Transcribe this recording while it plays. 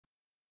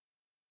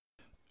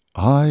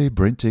Hi,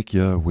 BrenTech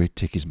here, where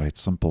tech is made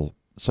simple.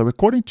 So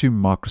according to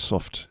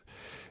Microsoft,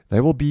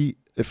 they will be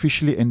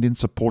officially ending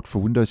support for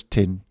Windows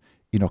 10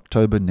 in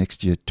October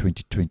next year,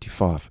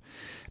 2025.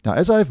 Now,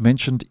 as I have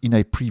mentioned in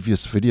a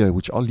previous video,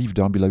 which I'll leave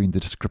down below in the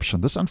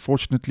description, this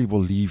unfortunately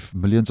will leave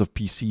millions of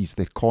PCs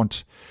that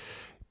can't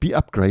be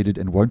upgraded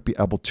and won't be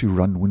able to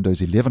run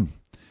Windows 11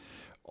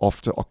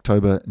 after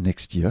October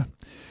next year.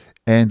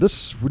 And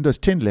this Windows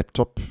 10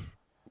 laptop,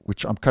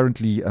 which I'm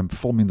currently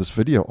filming this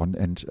video on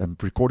and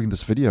recording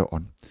this video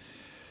on,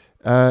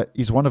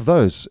 is one of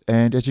those.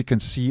 And as you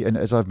can see, and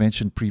as I've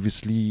mentioned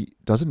previously,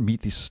 doesn't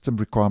meet the system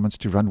requirements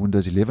to run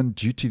Windows 11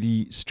 due to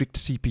the strict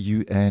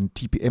CPU and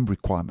TPM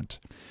requirement.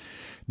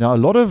 Now, a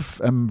lot of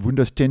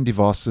Windows 10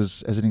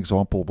 devices, as an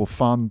example, will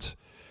find,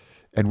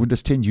 and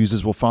Windows 10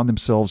 users will find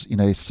themselves in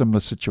a similar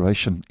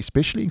situation,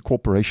 especially in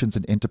corporations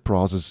and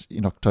enterprises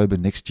in October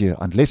next year,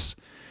 unless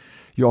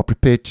you are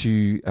prepared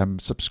to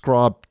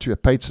subscribe to a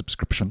paid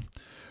subscription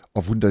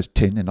of Windows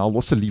 10, and I'll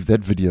also leave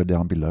that video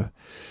down below.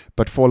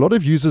 But for a lot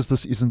of users,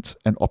 this isn't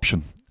an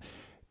option.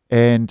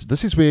 And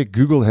this is where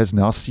Google has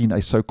now seen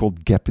a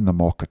so-called gap in the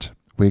market,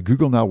 where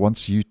Google now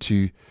wants you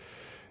to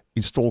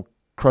install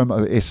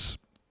ChromeOS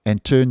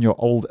and turn your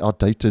old,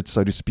 outdated,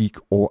 so to speak,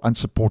 or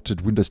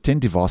unsupported Windows 10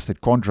 device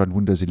that can't run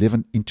Windows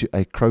 11 into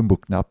a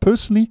Chromebook. Now,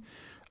 personally,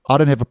 I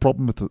don't have a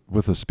problem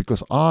with this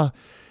because I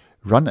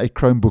run a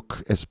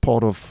Chromebook as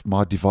part of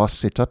my device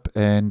setup,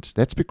 and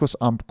that's because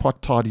I'm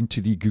quite tied into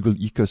the Google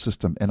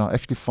ecosystem, and I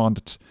actually find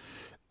it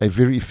a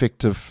very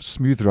effective,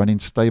 smooth running,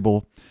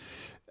 stable,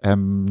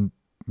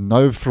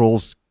 no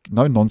frills,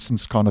 no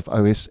nonsense kind of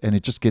OS, and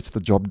it just gets the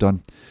job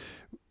done,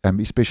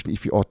 especially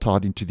if you are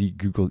tied into the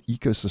Google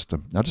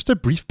ecosystem. Now, just a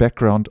brief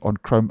background on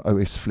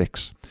ChromeOS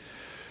Flex.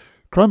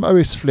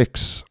 ChromeOS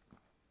Flex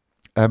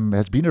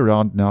has been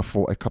around now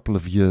for a couple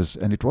of years,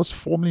 and it was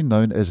formerly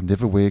known as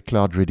Neverware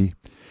Cloud Ready.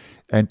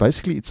 And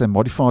basically, it's a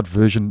modified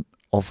version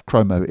of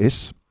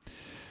ChromeOS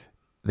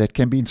that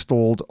can be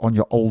installed on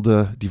your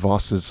older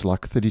devices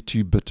like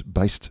 32-bit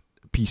based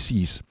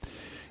PCs.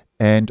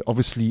 And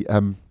obviously,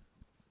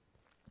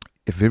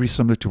 very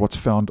similar to what's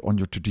found on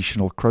your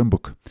traditional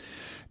Chromebook.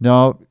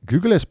 Now,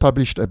 Google has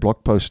published a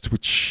blog post,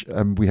 which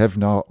we have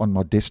now on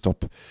my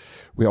desktop,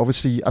 where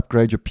obviously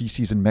upgrade your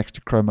PCs and Macs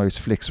to ChromeOS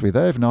Flex, where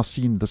they have now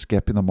seen this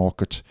gap in the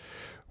market,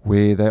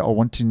 where they are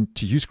wanting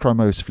to use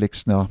ChromeOS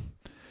Flex now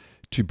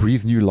to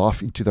breathe new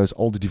life into those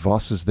older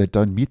devices that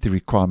don't meet the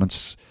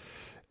requirements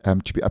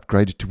to be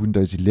upgraded to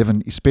Windows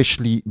 11,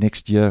 especially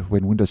next year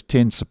when Windows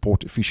 10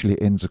 support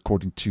officially ends,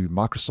 according to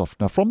Microsoft.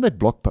 Now, from that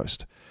blog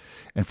post,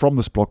 and from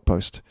this blog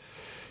post,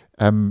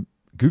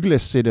 Google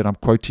has said, and I'm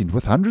quoting,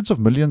 with hundreds of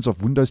millions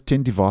of Windows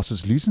 10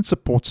 devices losing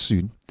support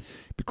soon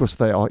because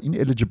they are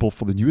ineligible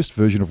for the newest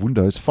version of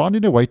Windows,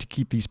 finding a way to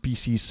keep these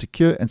PCs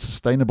secure and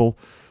sustainable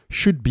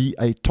should be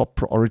a top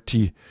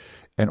priority.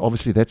 And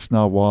obviously, that's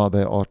now why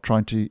they are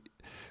trying to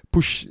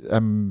push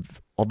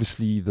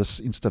obviously this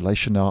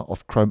installation now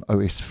of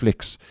ChromeOS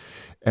Flex.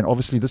 And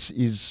obviously this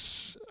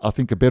is, I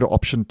think, a better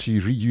option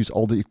to reuse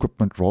older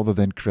equipment rather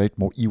than create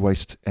more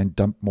e-waste and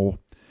dump more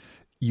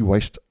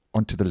e-waste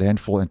onto the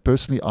landfill. And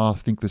personally, I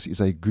think this is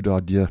a good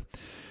idea,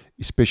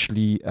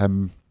 especially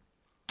on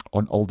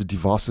older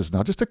devices.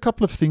 Now, just a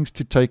couple of things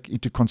to take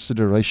into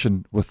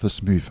consideration with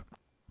this move.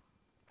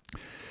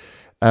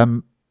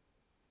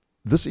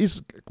 This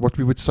is what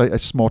we would say a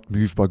smart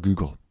move by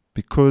Google,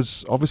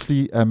 because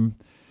obviously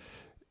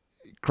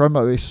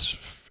ChromeOS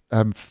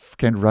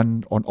can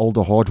run on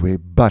older hardware,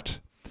 but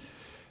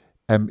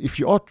if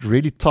you are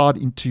really tied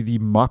into the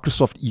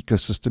Microsoft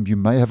ecosystem, you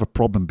may have a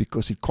problem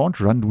because it can't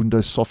run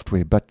Windows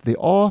software. But there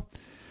are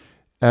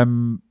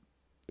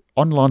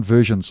online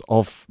versions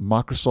of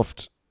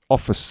Microsoft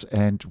Office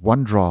and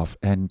OneDrive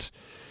and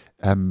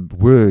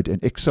Word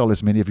and Excel,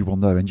 as many of you will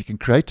know, and you can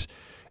create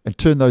and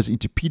turn those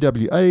into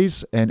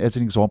PWAs, and as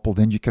an example,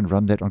 then you can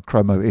run that on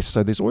ChromeOS.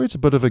 So there's always a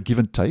bit of a give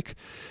and take.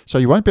 So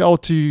you won't be able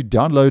to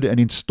download and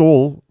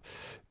install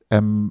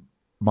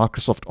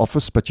Microsoft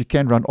Office, but you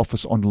can run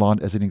Office Online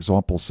as an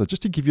example. So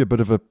just to give you a bit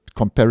of a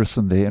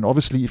comparison there, and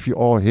obviously if you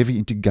are heavy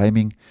into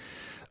gaming,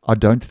 I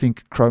don't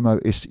think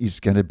ChromeOS is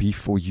going to be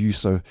for you.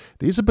 So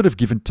there's a bit of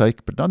give and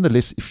take, but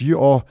nonetheless, if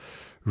you are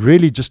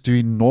really just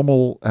doing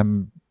normal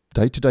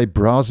day-to-day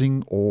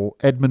browsing or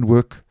admin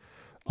work,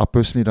 I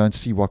personally don't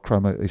see why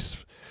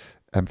ChromeOS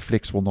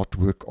Flex will not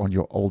work on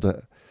your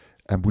older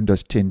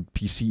Windows 10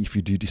 PC if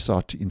you do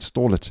decide to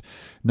install it.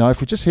 Now,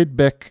 if we just head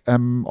back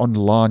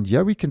online,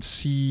 here we can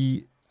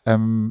see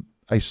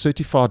a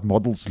certified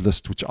models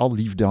list, which I'll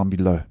leave down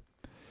below.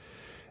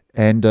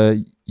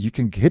 And you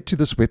can head to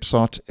this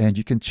website and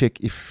you can check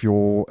if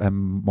your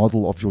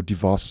model of your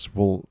device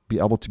will be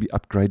able to be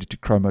upgraded to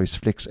ChromeOS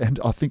Flex.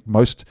 And I think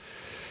most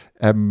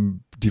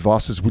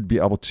devices would be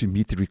able to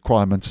meet the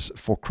requirements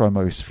for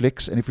ChromeOS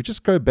Flex. And if we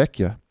just go back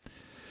here,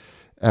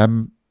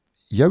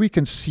 here we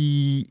can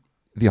see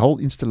the whole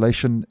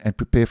installation and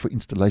prepare for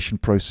installation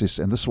process,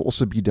 and this will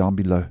also be down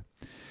below.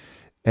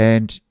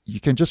 And you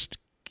can just,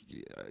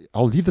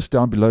 I'll leave this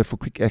down below for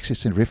quick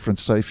access and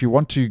reference. So if you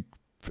want to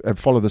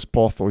follow this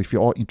path, or if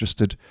you are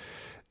interested,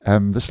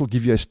 This will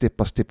give you a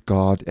step-by-step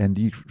guide and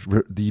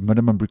the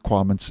minimum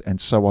requirements and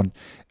so on,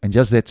 and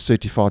just that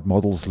certified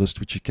models list,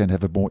 which you can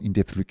have a more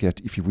in-depth look at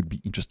if you would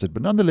be interested.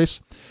 But nonetheless,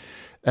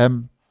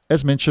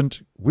 as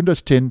mentioned,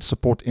 Windows 10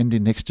 support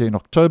ending next year in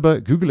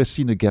October. Google has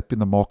seen a gap in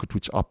the market,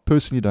 which I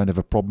personally don't have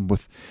a problem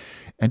with.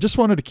 And just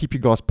wanted to keep you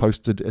guys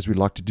posted, as we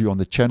like to do on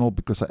the channel,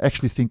 because I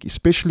actually think,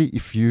 especially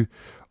if you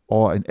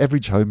are an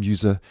average home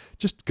user,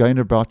 just going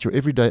about your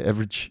everyday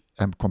average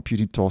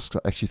computing tasks,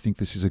 I actually think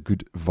this is a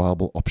good,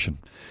 viable option.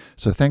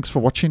 So thanks for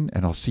watching,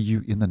 and I'll see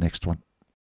you in the next one.